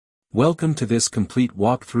Welcome to this complete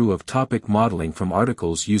walkthrough of topic modeling from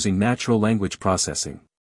articles using natural language processing.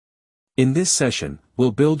 In this session,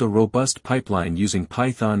 we'll build a robust pipeline using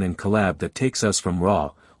Python and Colab that takes us from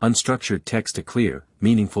raw, unstructured text to clear,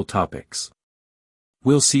 meaningful topics.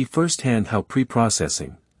 We'll see firsthand how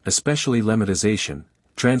preprocessing, especially lemmatization,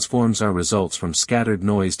 transforms our results from scattered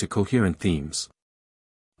noise to coherent themes.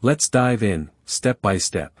 Let's dive in, step by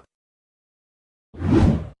step.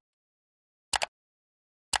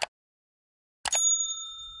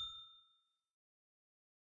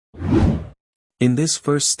 In this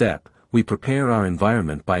first step, we prepare our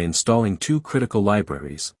environment by installing two critical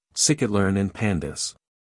libraries, scikit-learn and pandas.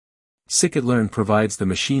 Scikit-learn provides the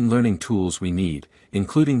machine learning tools we need,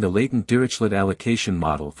 including the Latent Dirichlet Allocation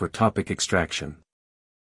model for topic extraction.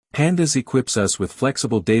 Pandas equips us with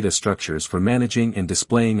flexible data structures for managing and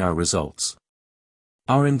displaying our results.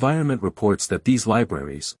 Our environment reports that these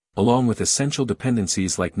libraries, along with essential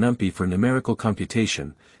dependencies like NumPy for numerical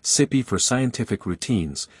computation, SciPy for scientific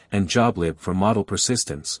routines, and JobLib for model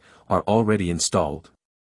persistence, are already installed.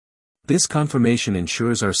 This confirmation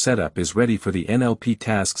ensures our setup is ready for the NLP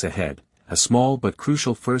tasks ahead, a small but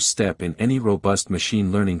crucial first step in any robust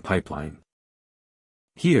machine learning pipeline.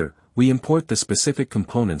 Here, we import the specific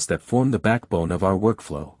components that form the backbone of our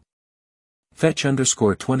workflow.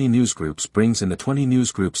 Fetch_20 Newsgroups brings in the 20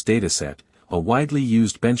 Newsgroups Dataset, a widely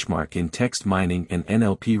used benchmark in text mining and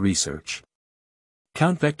NLP research.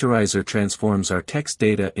 Vectorizer transforms our text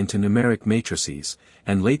data into numeric matrices,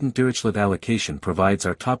 and Latent Dirichlet Allocation provides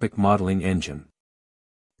our topic modeling engine.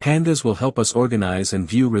 Pandas will help us organize and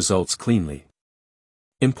view results cleanly.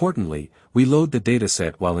 Importantly, we load the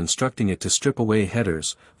dataset while instructing it to strip away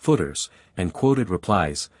headers, footers, and quoted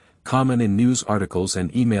replies, common in news articles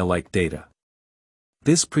and email-like data.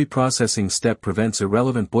 This preprocessing step prevents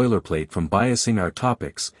irrelevant boilerplate from biasing our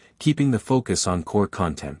topics, keeping the focus on core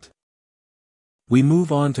content. We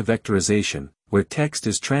move on to vectorization, where text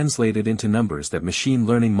is translated into numbers that machine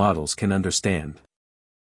learning models can understand.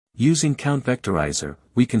 Using Vectorizer,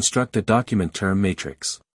 we construct a document term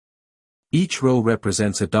matrix. Each row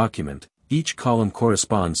represents a document, each column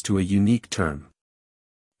corresponds to a unique term.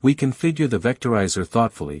 We configure the vectorizer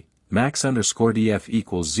thoughtfully. Max_df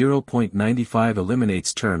equals 0.95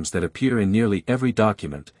 eliminates terms that appear in nearly every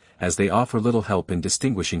document, as they offer little help in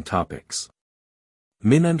distinguishing topics.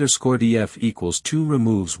 Min_df equals 2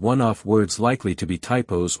 removes one-off words likely to be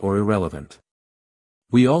typos or irrelevant.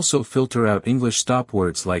 We also filter out English stop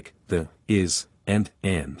words like the, is, and.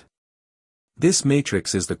 This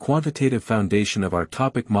matrix is the quantitative foundation of our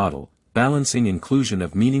topic model, balancing inclusion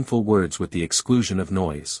of meaningful words with the exclusion of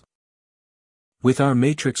noise. With our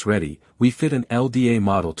matrix ready, we fit an LDA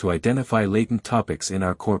model to identify latent topics in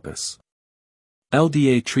our corpus.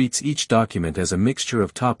 LDA treats each document as a mixture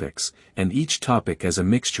of topics, and each topic as a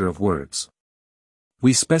mixture of words.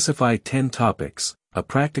 We specify 10 topics, a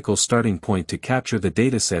practical starting point to capture the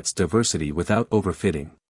dataset's diversity without overfitting.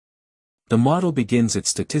 The model begins its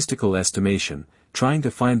statistical estimation, trying to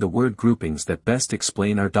find the word groupings that best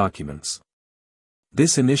explain our documents.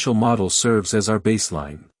 This initial model serves as our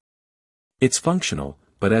baseline. It's functional,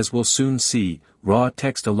 but as we'll soon see, raw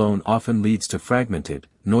text alone often leads to fragmented,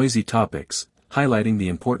 noisy topics, highlighting the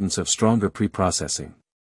importance of stronger preprocessing.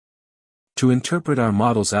 To interpret our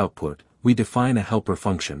model's output, we define a helper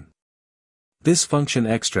function. This function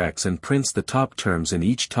extracts and prints the top terms in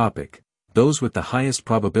each topic, those with the highest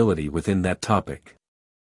probability within that topic.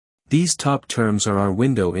 These top terms are our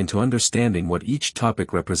window into understanding what each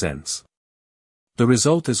topic represents. The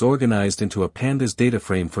result is organized into a pandas data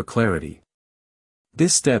frame for clarity.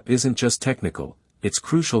 This step isn't just technical, it's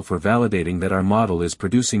crucial for validating that our model is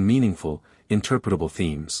producing meaningful, interpretable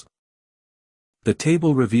themes. The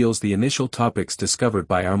table reveals the initial topics discovered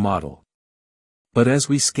by our model. But as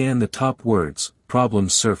we scan the top words,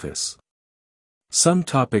 problems surface. Some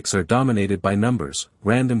topics are dominated by numbers,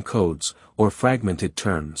 random codes, or fragmented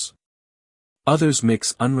terms. Others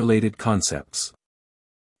mix unrelated concepts.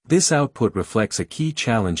 This output reflects a key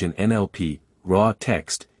challenge in NLP. Raw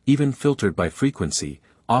text, even filtered by frequency,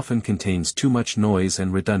 often contains too much noise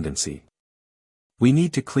and redundancy. We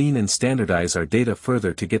need to clean and standardize our data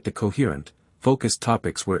further to get the coherent, focused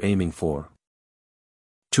topics we're aiming for.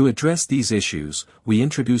 To address these issues, we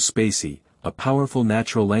introduce spaCy, a powerful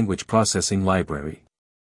natural language processing library.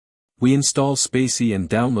 We install spaCy and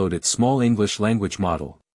download its small English language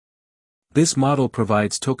model. This model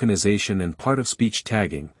provides tokenization and part-of-speech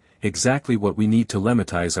tagging, exactly what we need to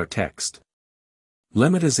lemmatize our text.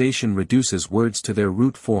 Lemmatization reduces words to their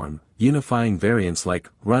root form, unifying variants like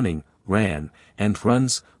running, ran, and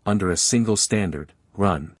runs, under a single standard,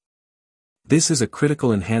 run. This is a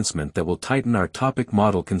critical enhancement that will tighten our topic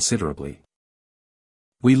model considerably.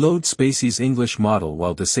 We load spaCy's English model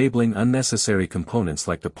while disabling unnecessary components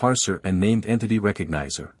like the parser and named entity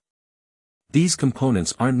recognizer. These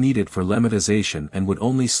components aren't needed for lemmatization and would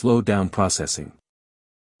only slow down processing.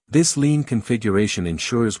 This lean configuration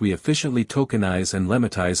ensures we efficiently tokenize and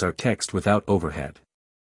lemmatize our text without overhead.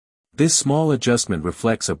 This small adjustment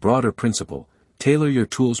reflects a broader principle: tailor your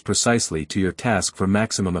tools precisely to your task for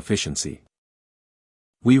maximum efficiency.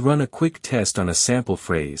 We run a quick test on a sample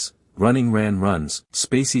phrase, running runs.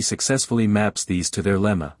 spaCy successfully maps these to their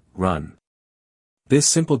lemma, run. This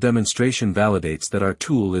simple demonstration validates that our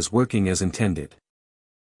tool is working as intended.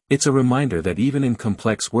 It's a reminder that even in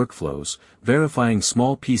complex workflows, verifying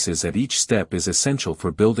small pieces at each step is essential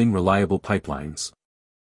for building reliable pipelines.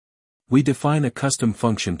 We define a custom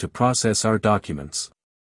function to process our documents.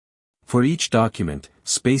 For each document,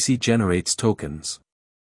 spaCy generates tokens.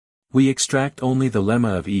 We extract only the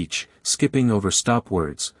lemma of each, skipping over stop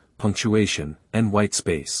words, punctuation, and white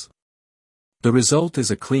space. The result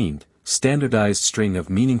is a cleaned, standardized string of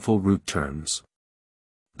meaningful root terms.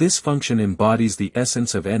 This function embodies the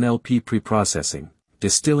essence of NLP preprocessing,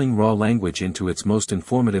 distilling raw language into its most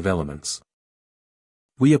informative elements.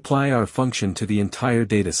 We apply our function to the entire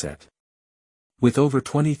dataset. With over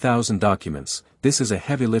 20,000 documents, this is a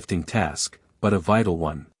heavy lifting task, but a vital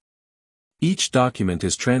one. Each document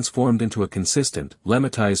is transformed into a consistent,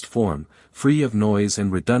 lemmatized form, free of noise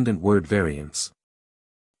and redundant word variants.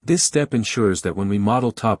 This step ensures that when we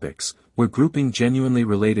model topics, we're grouping genuinely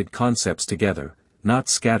related concepts together, not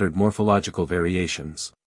scattered morphological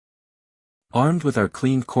variations. Armed with our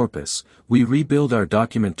cleaned corpus, we rebuild our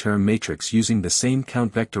document term matrix using the same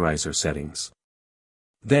count vectorizer settings.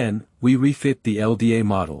 Then, we refit the LDA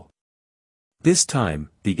model. This time,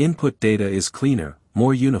 the input data is cleaner,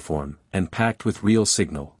 more uniform, and packed with real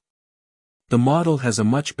signal. The model has a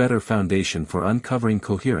much better foundation for uncovering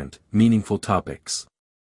coherent, meaningful topics.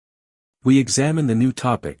 We examine the new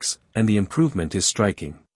topics, and the improvement is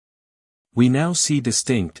striking. We now see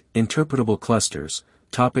distinct, interpretable clusters: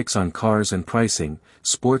 topics on cars and pricing,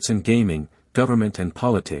 sports and gaming, government and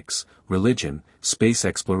politics, religion, space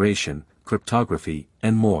exploration, cryptography,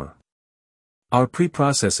 and more. Our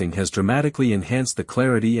preprocessing has dramatically enhanced the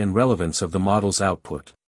clarity and relevance of the model's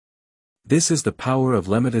output. This is the power of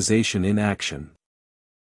lemmatization in action.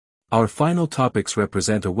 Our final topics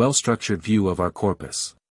represent a well-structured view of our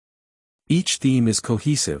corpus. Each theme is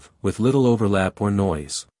cohesive, with little overlap or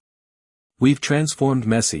noise. We've transformed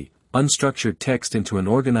messy, unstructured text into an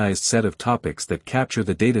organized set of topics that capture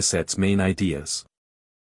the dataset's main ideas.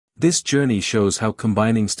 This journey shows how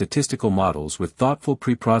combining statistical models with thoughtful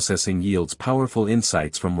preprocessing yields powerful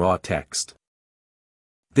insights from raw text.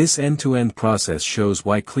 This end-to-end process shows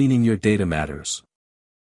why cleaning your data matters.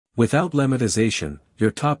 Without lemmatization,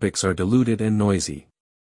 your topics are diluted and noisy.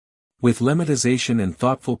 With lemmatization and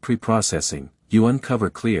thoughtful preprocessing, you uncover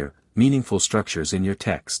clear, meaningful structures in your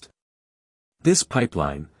text. This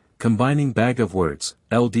pipeline, combining bag of words,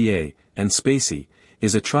 LDA, and spaCy,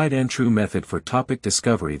 is a tried-and-true method for topic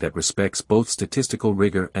discovery that respects both statistical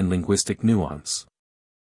rigor and linguistic nuance.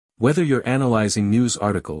 Whether you're analyzing news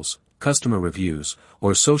articles, customer reviews,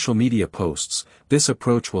 or social media posts, this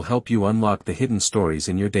approach will help you unlock the hidden stories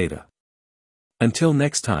in your data. Until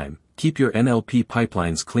next time, keep your NLP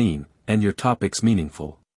pipelines clean, and your topics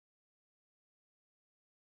meaningful.